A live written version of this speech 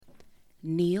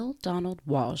Neil Donald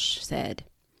Walsh said,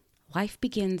 "Life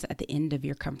begins at the end of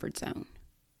your comfort zone."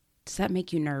 Does that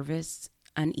make you nervous,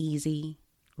 uneasy,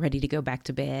 ready to go back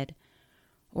to bed?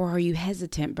 Or are you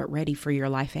hesitant but ready for your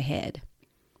life ahead?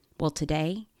 Well,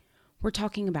 today, we're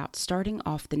talking about starting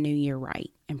off the new year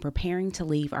right and preparing to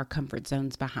leave our comfort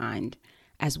zones behind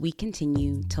as we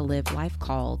continue to live life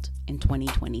called in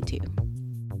 2022.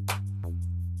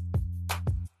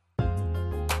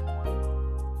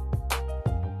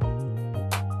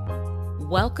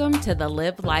 Welcome to the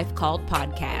Live Life Called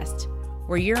podcast,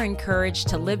 where you're encouraged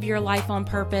to live your life on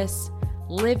purpose,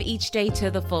 live each day to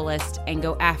the fullest, and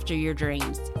go after your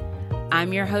dreams.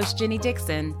 I'm your host, Jenny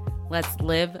Dixon. Let's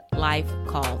live life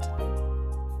called.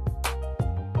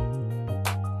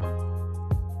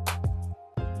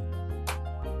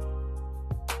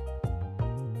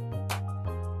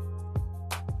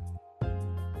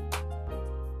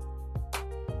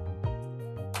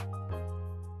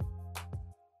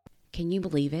 Can you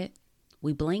believe it?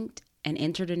 We blinked and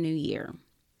entered a new year.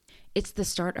 It's the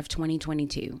start of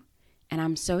 2022, and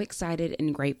I'm so excited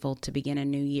and grateful to begin a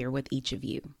new year with each of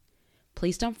you.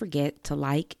 Please don't forget to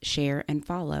like, share, and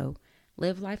follow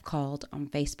Live Life Called on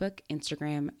Facebook,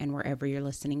 Instagram, and wherever you're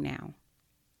listening now.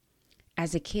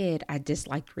 As a kid, I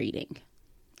disliked reading.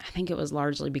 I think it was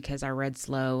largely because I read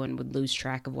slow and would lose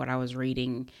track of what I was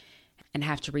reading and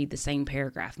have to read the same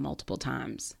paragraph multiple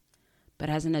times. But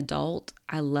as an adult,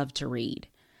 I love to read.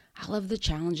 I love the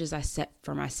challenges I set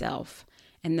for myself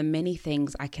and the many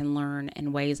things I can learn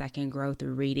and ways I can grow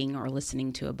through reading or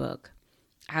listening to a book.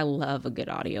 I love a good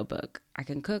audiobook. I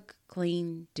can cook,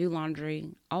 clean, do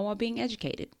laundry, all while being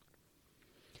educated.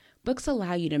 Books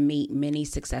allow you to meet many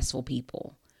successful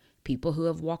people who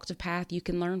have walked a path you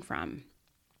can learn from.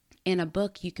 In a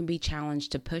book, you can be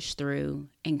challenged to push through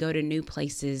and go to new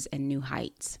places and new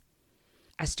heights.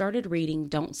 I started reading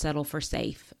Don't Settle for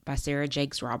Safe by Sarah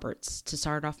Jakes Roberts to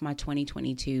start off my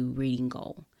 2022 reading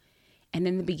goal. And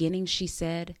in the beginning, she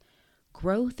said,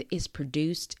 "Growth is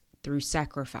produced through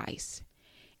sacrifice.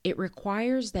 It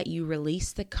requires that you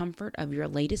release the comfort of your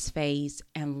latest phase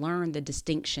and learn the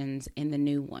distinctions in the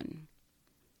new one."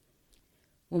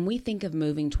 When we think of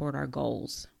moving toward our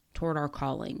goals, toward our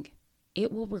calling,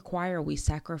 it will require we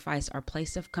sacrifice our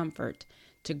place of comfort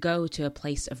to go to a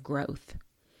place of growth.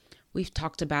 We've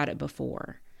talked about it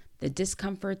before, the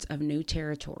discomforts of new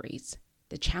territories,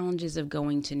 the challenges of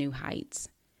going to new heights.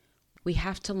 We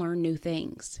have to learn new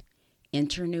things,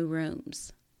 enter new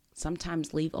rooms,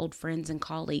 sometimes leave old friends and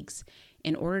colleagues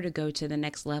in order to go to the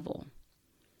next level.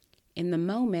 In the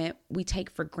moment, we take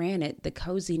for granted the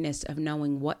coziness of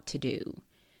knowing what to do,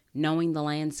 knowing the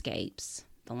landscapes,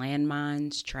 the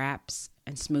landmines, traps,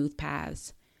 and smooth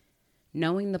paths,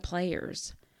 knowing the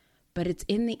players. But it's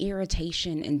in the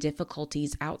irritation and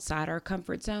difficulties outside our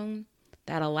comfort zone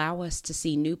that allow us to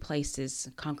see new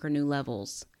places, conquer new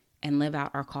levels, and live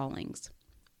out our callings.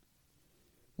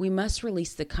 We must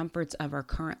release the comforts of our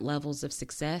current levels of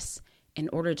success in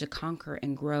order to conquer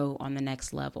and grow on the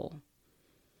next level.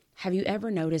 Have you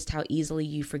ever noticed how easily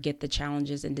you forget the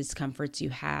challenges and discomforts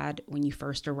you had when you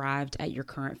first arrived at your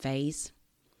current phase?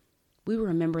 We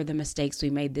remember the mistakes we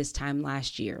made this time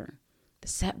last year, the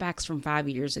setbacks from 5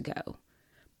 years ago,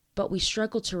 but we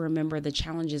struggle to remember the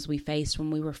challenges we faced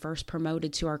when we were first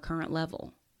promoted to our current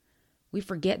level. We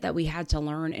forget that we had to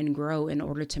learn and grow in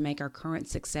order to make our current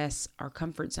success our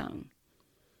comfort zone.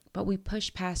 But we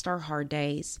pushed past our hard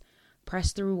days,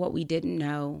 pressed through what we didn't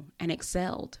know, and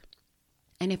excelled.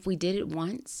 And if we did it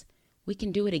once, we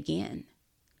can do it again.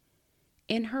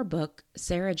 In her book,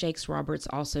 Sarah Jakes Roberts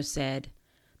also said,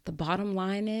 "The bottom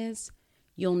line is,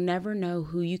 you'll never know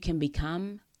who you can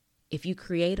become if you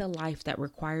create a life that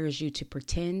requires you to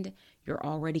pretend you're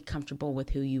already comfortable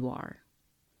with who you are."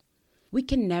 We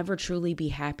can never truly be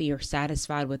happy or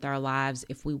satisfied with our lives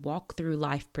if we walk through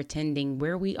life pretending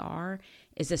where we are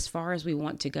is as far as we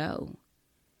want to go.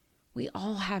 We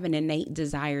all have an innate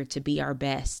desire to be our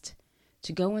best,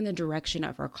 to go in the direction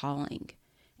of our calling,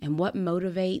 and what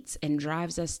motivates and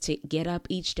drives us to get up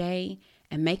each day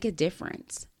and make a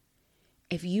difference.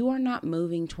 If you are not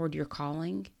moving toward your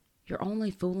calling, you're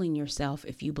only fooling yourself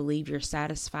if you believe you're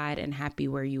satisfied and happy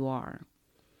where you are.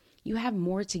 You have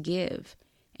more to give,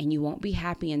 and you won't be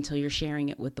happy until you're sharing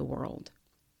it with the world.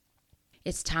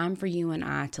 It's time for you and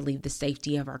I to leave the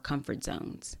safety of our comfort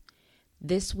zones.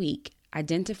 This week,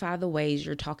 identify the ways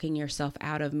you're talking yourself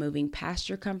out of moving past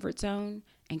your comfort zone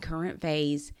and current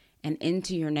phase and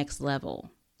into your next level,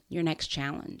 your next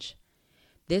challenge.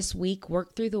 This week,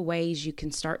 work through the ways you can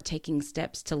start taking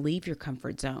steps to leave your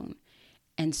comfort zone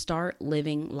and start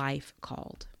living life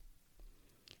called.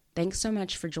 Thanks so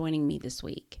much for joining me this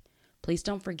week. Please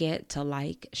don't forget to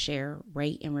like, share,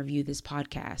 rate, and review this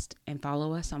podcast, and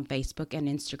follow us on Facebook and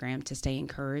Instagram to stay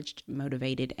encouraged,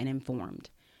 motivated, and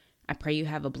informed. I pray you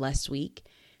have a blessed week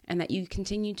and that you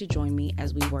continue to join me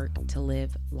as we work to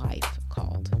live life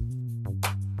called.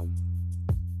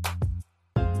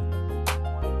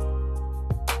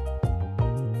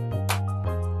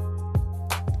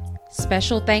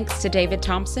 Special thanks to David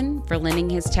Thompson for lending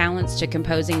his talents to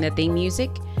composing the theme music,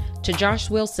 to Josh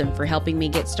Wilson for helping me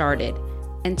get started,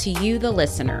 and to you, the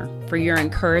listener, for your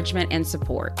encouragement and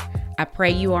support. I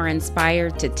pray you are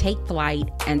inspired to take flight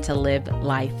and to live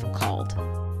life called.